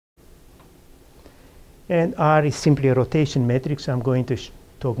And R is simply a rotation metric, so I'm going to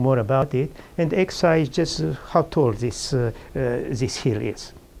talk more about it. And xi is just how tall this hill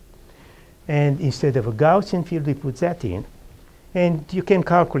is. And instead of a Gaussian field, we put that in. And you can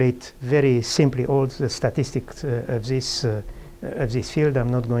calculate very simply all the statistics of this field. I'm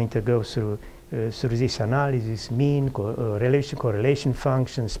not going to go through this analysis, mean, correlation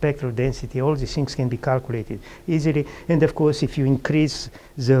function, spectral density, all these things can be calculated easily. And of course, if you increase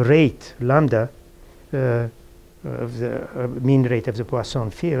the rate, lambda, of the mean rate of the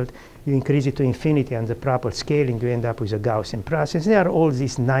Poisson field, you increase it to infinity and the proper scaling, you end up with a Gaussian process. There are all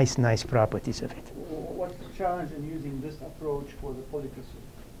these nice properties of it. What's the challenge in using this approach for the PolyCrystals?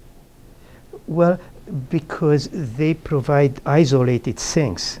 Well, because they provide isolated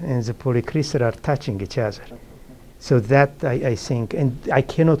things, and the polycrystals are touching each other. So that, I think, and I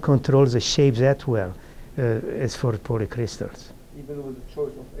cannot control the shape that well as for polycrystals. Even with the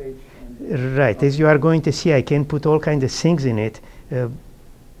choice of age? Right. As you are going to see, I can put all kinds of things in it,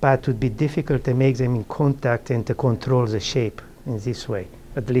 but it would be difficult to make them in contact and to control the shape in this way.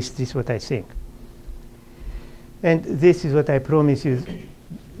 At least this is what I think. And this is what I promise you.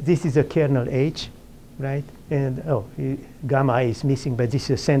 This is a kernel H, right? And gamma I is missing, but this is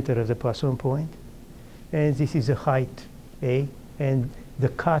the center of the Poisson point. And this is the height A, and the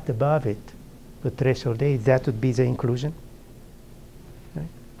cut above it, the threshold A, that would be the inclusion. Right?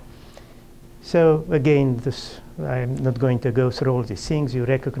 So again, I'm not going to go through all these things. You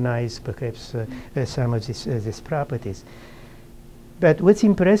recognize perhaps some of these properties. But what's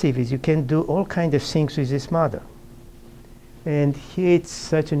impressive is you can do all kinds of things with this model. And here it's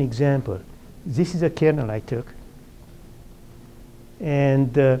such an example. This is a kernel I took.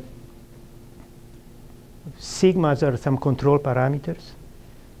 And sigmas are some control parameters.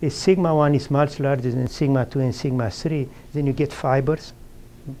 If sigma 1 is much larger than sigma 2 and sigma 3, then you get fibers.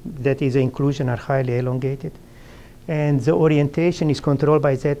 That is, the inclusion are highly elongated. And the orientation is controlled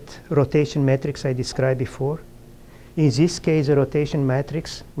by that rotation matrix I described before. In this case, the rotation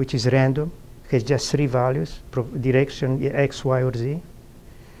matrix, which is random, has just 3 values, direction x, y, or z.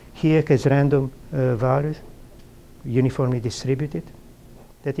 Here has random values, uniformly distributed.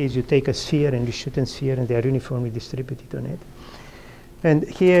 That is, you take a sphere and you shoot a sphere, and they are uniformly distributed on it. And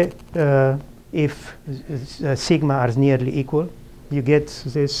here, if sigma are nearly equal, you get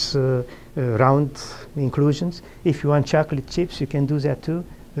this round inclusions. If you want chocolate chips, you can do that too,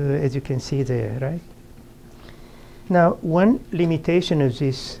 as you can see there, right? Now, one limitation of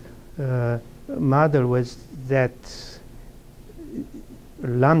this model was that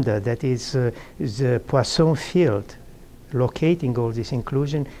lambda, that is the Poisson field locating all this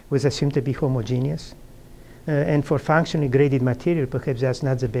inclusion, was assumed to be homogeneous. And for functionally graded material, perhaps that's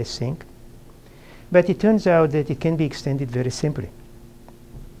not the best thing. But it turns out that it can be extended very simply.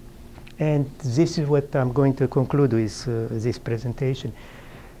 And this is what I'm going to conclude with this presentation.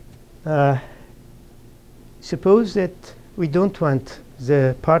 Suppose that we don't want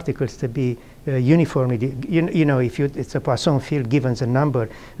the particles to be uniformly, you know, if it's a Poisson field, given the number,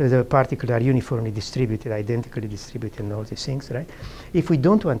 the particles are uniformly distributed, identically distributed, and all these things, right? If we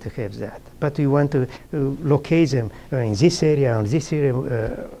don't want to have that, but we want to locate them in this area, on this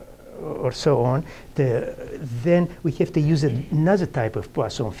area, or so on, then we have to use another type of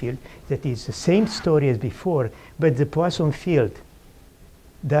Poisson field that is the same story as before, but the Poisson field,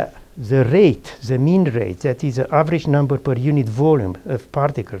 the rate, the mean rate, that is the average number per unit volume of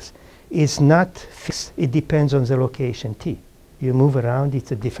particles, is not fixed. It depends on the location T. You move around,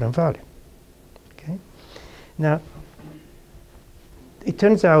 it's a different value. Okay? Now, it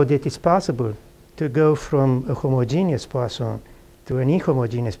turns out that it's possible to go from a homogeneous Poisson to an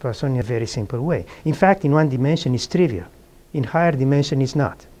inhomogeneous Poisson in a very simple way. In fact, in one dimension, it's trivial. In higher dimension, it's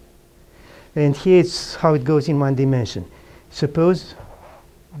not. And here's how it goes in one dimension. Suppose,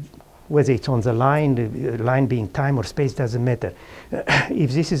 whether it's on the line being time or space, doesn't matter.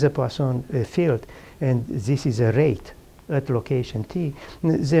 If this is a Poisson field and this is a rate at location T,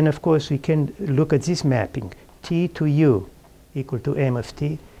 then of course we can look at this mapping. T to U equal to M of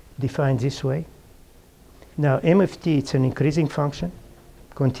T, defined this way. Now M of T, it's an increasing function,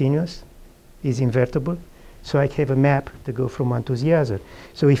 continuous, is invertible. So I have a map to go from one to the other.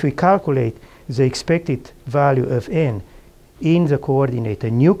 So if we calculate the expected value of N in the coordinate,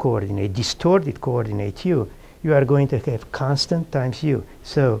 a new coordinate, distorted coordinate U, you are going to have constant times U.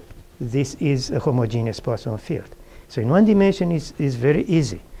 So this is a homogeneous Poisson field. So in one dimension is very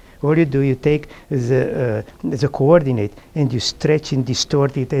easy. All you do, you take the coordinate and you stretch and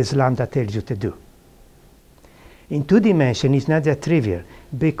distort it as lambda tells you to do. In 2 dimension, it's not that trivial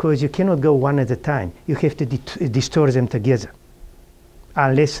because you cannot go one at a time. You have to distort them together.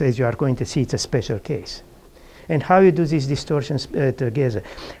 unless, as you are going to see, it's a special case. And how you do these distortions together?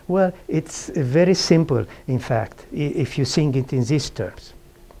 Well, it's very simple, in fact, if you think it in these terms.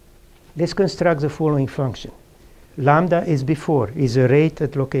 Let's construct the following function. Lambda is a rate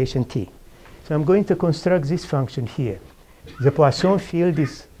at location t. So I'm going to construct this function here. The Poisson field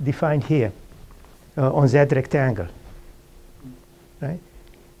is defined here on that rectangle, right?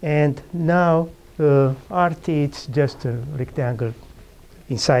 And now RT is just a rectangle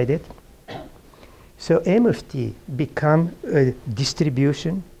inside it. So M of t become a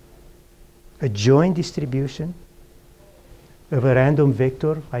distribution, a joint distribution of a random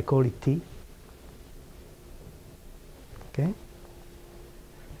vector, I call it t. Okay?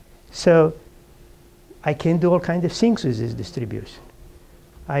 So I can do all kinds of things with this distribution.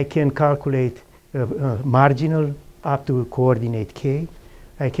 I can calculate marginal up to coordinate k.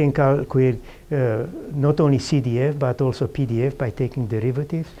 I can calculate not only CDF but also PDF by taking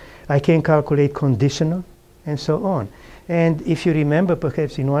derivatives. I can calculate conditional and so on. And if you remember,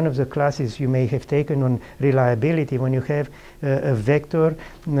 perhaps in one of the classes you may have taken on reliability, when you have a vector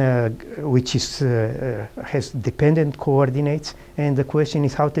which is, has dependent coordinates, and the question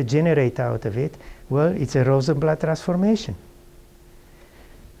is how to generate out of it, well, it's a Rosenblatt transformation.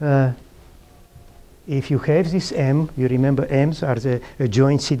 If you have this M, you remember M's are the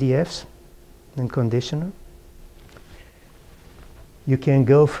joint CDFs and conditional. You can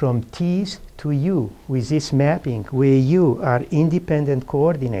go from T's to U with this mapping where U are independent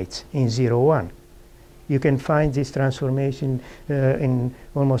coordinates in 0, 1. You can find this transformation in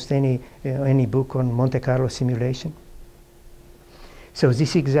almost any book on Monte Carlo simulation. So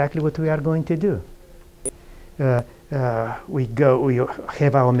this is exactly what we are going to do. We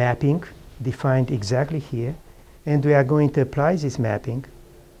have our mapping defined exactly here, and we are going to apply this mapping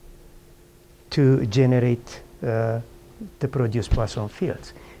to generate to produce Poisson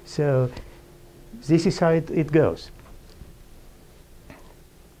fields. So this is how it goes.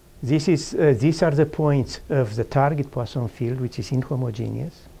 These are the points of the target Poisson field, which is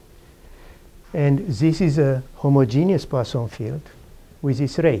inhomogeneous. And this is a homogeneous Poisson field with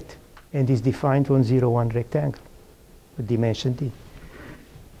this rate, and is defined on 0, 1 rectangle with dimension d.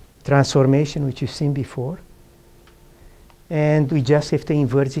 Transformation, which you've seen before. And we just have to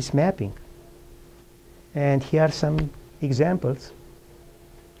invert this mapping. And here are some examples.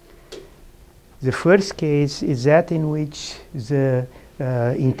 The first case is that in which the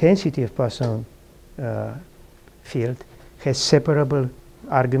intensity of Poisson field has separable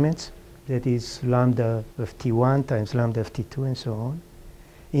arguments, that is lambda of T1 times lambda of T2 and so on.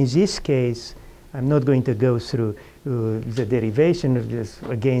 In this case, I'm not going to go through the derivation of this.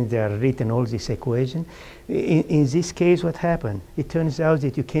 Again, they are written all this equation. In this case, what happened? It turns out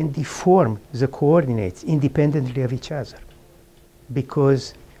that you can deform the coordinates independently of each other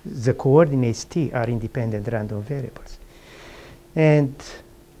because the coordinates t are independent random variables. And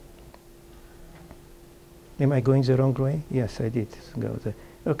am I going the wrong way? Yes, I did go there.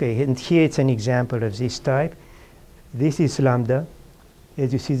 Okay, and here it's an example of this type. This is lambda.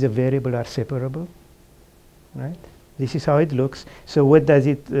 As you see, the variables are separable, right? This is how it looks. So what does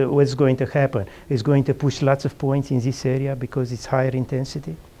it? What's going to happen? It's going to push lots of points in this area because it's higher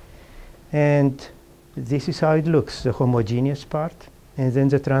intensity. And this is how it looks: the homogeneous part, and then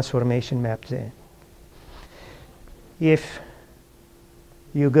the transformation map there. If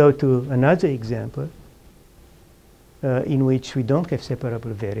you go to another example in which we don't have separable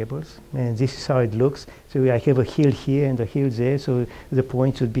variables, and this is how it looks. So I have a hill here and a hill there, so the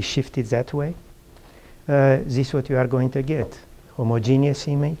points would be shifted that way. This is what you are going to get. Homogeneous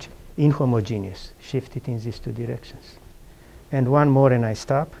image, inhomogeneous, shifted in these two directions. And one more and I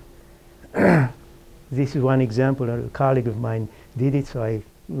stop. This is one example. A colleague of mine did it, so I,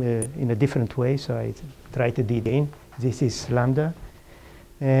 in a different way, so I tried to do it in. This is lambda.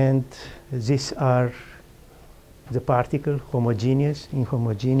 And these are the particle, homogeneous,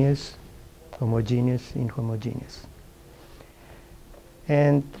 inhomogeneous, homogeneous, inhomogeneous.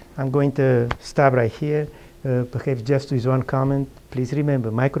 And I'm going to stop right here. Perhaps just with one comment. Please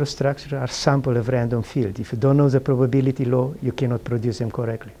remember, microstructures are sample of random field. If you don't know the probability law, you cannot produce them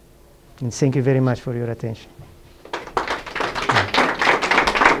correctly. And thank you very much for your attention.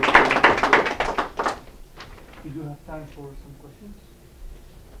 We do have time for some questions.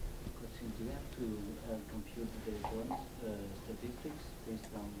 Do you have to compute the statistics based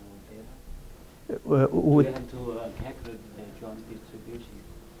on your data? Do you have to calculate the joint distribution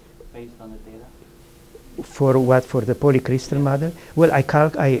based on the data? For what? For the PolyCrystal model? Well, I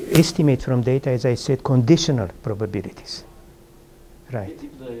estimate from data, as I said, conditional probabilities. Right.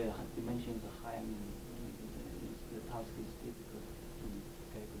 If the dimensions are high, I mean, the task is difficult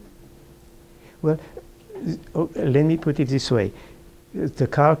Well, let me put it this way. To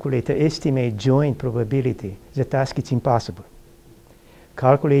calculate the estimate joint probability, the task is impossible.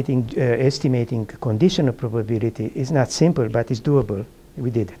 Calculating, estimating conditional probability is not simple, but it's doable. We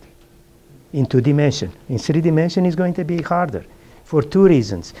did it. In 2 dimensions. In 3 dimensions, it's going to be harder for 2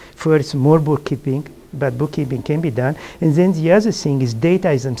 reasons. First, more bookkeeping, but bookkeeping can be done. And then the other thing is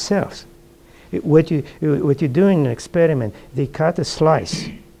data is themselves. What you do in an experiment, they cut a slice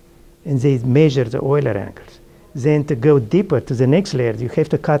and they measure the Euler angles. Then to go deeper to the next layer, you have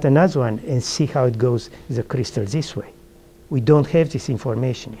to cut another one and see how it goes the crystal this way. We don't have this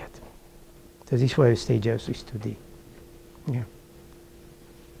information yet. So this is why we stay just with 2D. Yeah.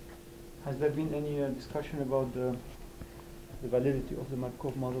 Has there been any discussion about the validity of the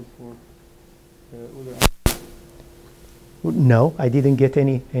Markov model for Euler? No, I didn't get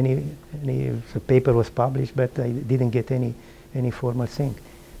any. The paper was published, but I didn't get any formal thing.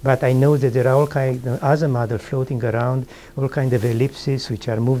 But I know that there are all kinds of other models floating around, all kinds of ellipses which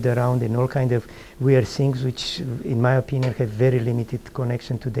are moved around, and all kinds of weird things which, in my opinion, have very limited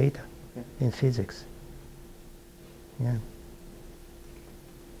connection to data in physics. Yeah.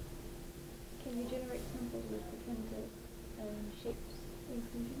 Can you generate samples with different shapes in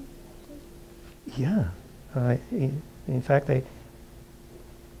fusion? Yeah. In fact, What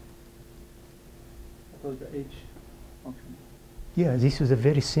was the H function? yeah, this is a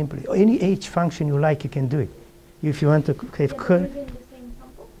very simple. Any H function you like, you can do it. If you want to have curl. Within the same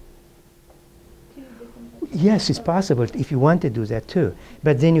sample? 2 different Yes, it's possible if you want to do that too.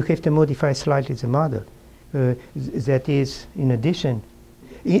 But then you have to modify slightly the model. That is, in addition,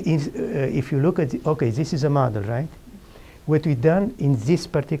 if you look at, okay, this is a model, right? What we've done in this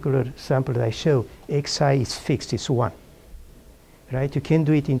particular sample that I show, xi is fixed, it's 1. Right? You can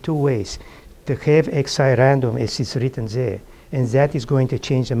do it in 2 ways. To have xi random as it's written there, and that is going to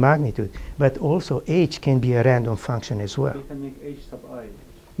change the magnitude. But also h can be a random function as well. You can make H sub I.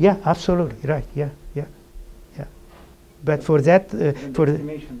 Yeah, absolutely, right, yeah. But for that, for the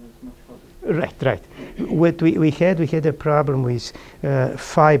estimation is much harder. right. What we had a problem with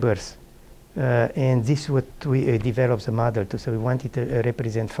fibers, and this is what we developed the model to. So we wanted to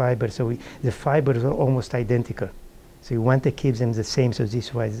represent fibers. So the fibers are almost identical. So you want to keep them the same. So this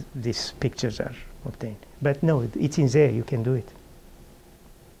is why these pictures are obtained. But no, it's in there. You can do it.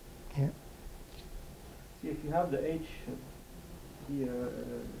 Yeah. See, if you have the H, the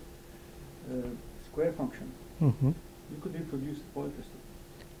square function, Mm-hmm. you could reproduce the PolyCrystal.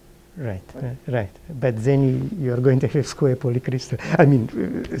 Right. But then you are going to have square polycrystal. I mean,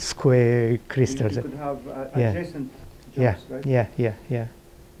 square crystals. You could have Yeah. adjacent Yeah, jumps, right? yeah.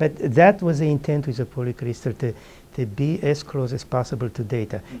 But that was the intent with the polycrystal, to be as close as possible to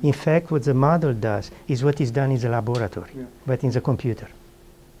data. Mm-hmm. In fact, what the model does is what is done in the laboratory, Yeah. but in the computer.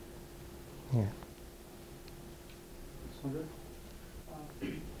 Yeah. Sandra?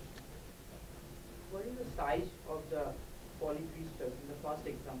 What is the size of the polycrystals in the first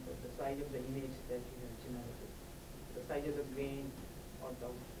example, the size of the image that you have generated? The size of the grain or the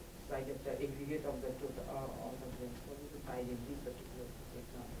size of the aggregate of the total of the grain? What is the size in this particular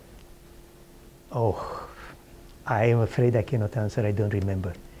example? Oh, I am afraid I cannot answer. I don't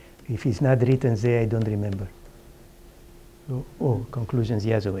remember. If it's not written there, I don't remember. Oh, conclusions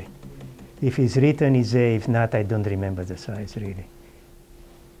the other way. If it's written, it's there. If not, I don't remember the size, really.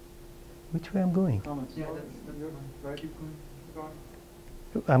 Which way I'm going? Comments? Yeah, That's your one. Right, you can go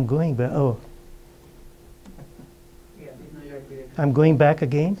on. I'm going back. Oh, Yeah, in the right direction. I'm going back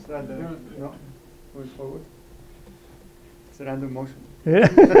again? It's random. No, going forward. It's a random motion.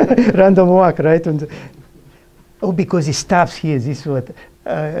 Random walk, right? Oh, because it stops here. This is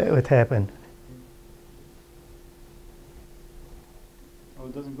what happened. Oh,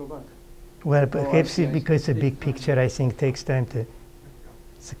 it doesn't go back. Well, I perhaps see, I because see. it's a big picture, I think takes time to.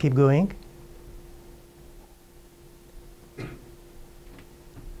 So keep going.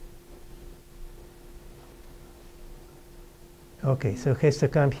 Okay, so it has to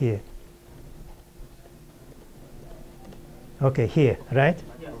come here. Okay, here, right?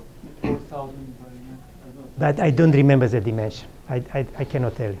 Yeah. 4,000 by, But I don't remember the dimension. I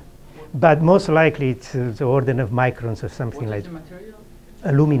cannot tell you. But most likely it's the order of microns or something like What is the material?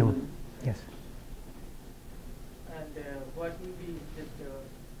 aluminum. Yes. And what will be just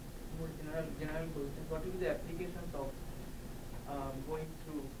more general question? What will be the applications of going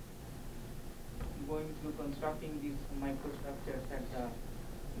through constructing these microstructures at the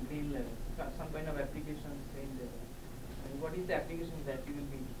grain level? Some kind of applications in there. And what is the application that you will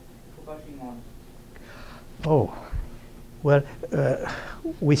be focusing on? Oh, Well,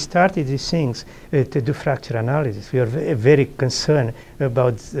 we started these things to do fracture analysis. We are very concerned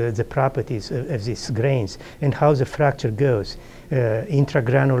about the properties of these grains and how the fracture goes,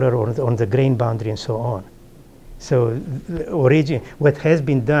 intragranular or on the grain boundary and so on. So what has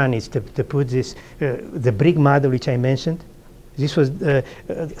been done is to put this, the BRIG model which I mentioned, this was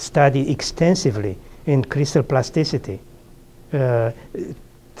studied extensively in crystal plasticity to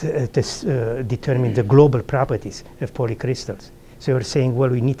determine the global properties of polycrystals. So we're saying, well,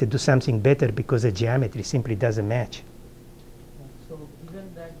 we need to do something better because the geometry simply doesn't match. So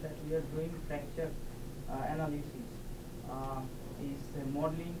given that we are doing fracture analysis, is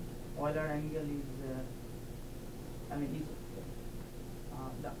modeling Euler angle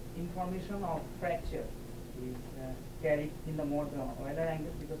the information of fracture is carried in the Euler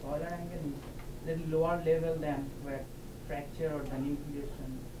angle, because Euler angle is little lower level than where fracture or the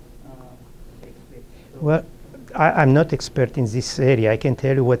nucleation takes place. So Well, I'm not expert in this area. I can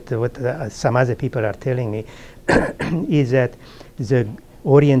tell you what some other people are telling me is that the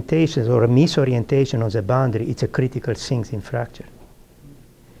orientation or a misorientation on the boundary, it's a critical thing in fracture.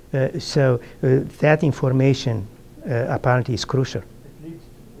 So that information apparently is crucial.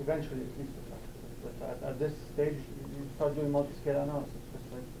 Eventually it leads to fracture. But at this stage, you start doing multi-scale analysis. Just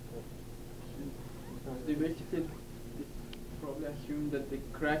like They basically probably assume that the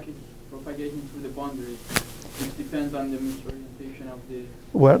crack is propagating through the boundary, which depends on the misorientation of the.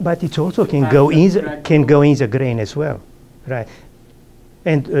 Well, but it also The can path go that in crack can goes. go in the grain as well, right?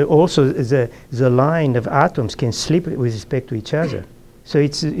 And also the line of atoms can slip with respect to each other. So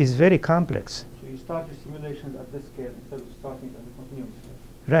it's very complex. so you start your simulations at this scale instead of starting at the continuum scale.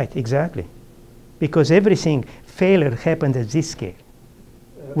 Right, exactly. Because everything failure happened at this scale.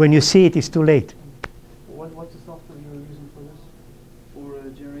 When you see it, it's too late. What's the software you're using for this? For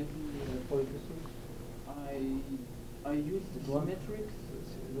generating PolyCrystals? I use the The one- symmetrics,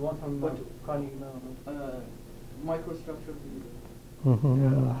 The one from What- Carnegie Mellon. microstructures.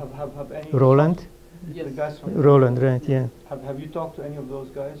 Have any Roland? Yes. the guys from Roland, right, yeah. Have you talked to any of those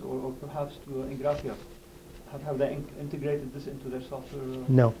guys, or perhaps to Ingrafia? Have they integrated this into their software?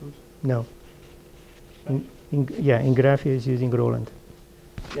 No. tools? No. Right? In Graphia is using Roland.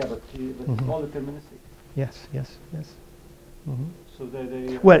 Yeah, but it's Mhm. all deterministic. Yes, yes, yes. Mhm. So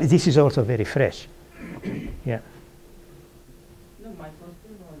they Well, this is also very fresh. Yeah. no, my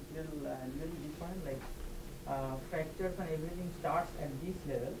question was little different, like fractures and everything starts at this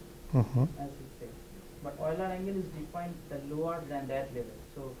level, Mhm. as you say. But Euler angle is defined lower than that level.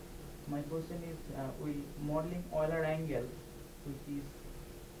 So my question is, we modeling Euler angle,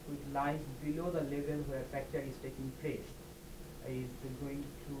 which lies below the level where fracture is taking place, is going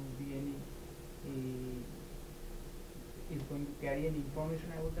to be is going to carry any information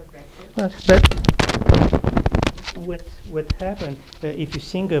about the fracture? But what happened, if you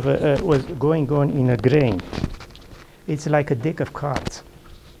think of what's going on in a grain, it's like a deck of cards,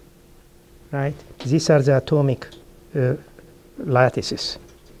 right? These are the atomic lattices.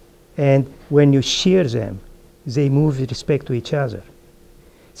 And when you shear them, they move with respect to each other.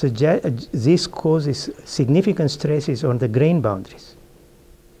 So this causes significant stresses on the grain boundaries.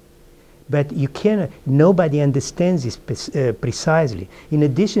 But nobody understands this precisely. In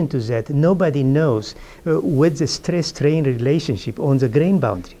addition to that, nobody knows what's the stress-strain relationship on the grain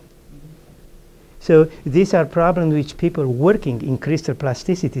boundary. So these are problems which people working in crystal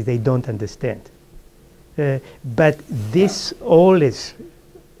plasticity, they don't understand. But this all is,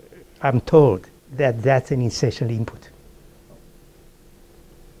 I'm told, that's an essential input.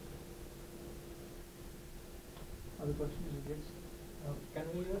 Other questions? Yes. Can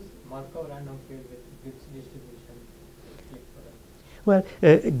we use Markov random field with Gibbs distribution? Well,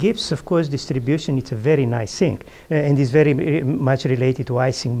 Gibbs, of course, distribution, it's a very nice thing, and is very much related to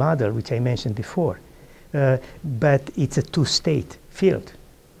Ising model, which I mentioned before. But it's a two-state field.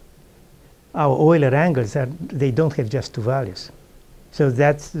 Our Euler angles, they don't have just two values. So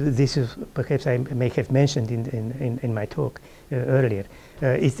this is, perhaps I may have mentioned in my talk earlier.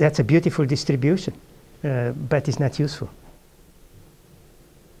 That's a beautiful distribution, but it's not useful.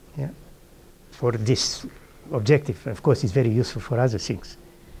 Yeah, for this objective. Of course, it's very useful for other things.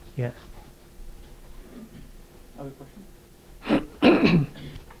 Yeah. Other questions? If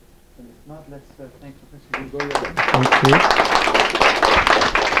not, let's thank Professor GriGoriu. Thank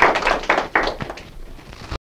you.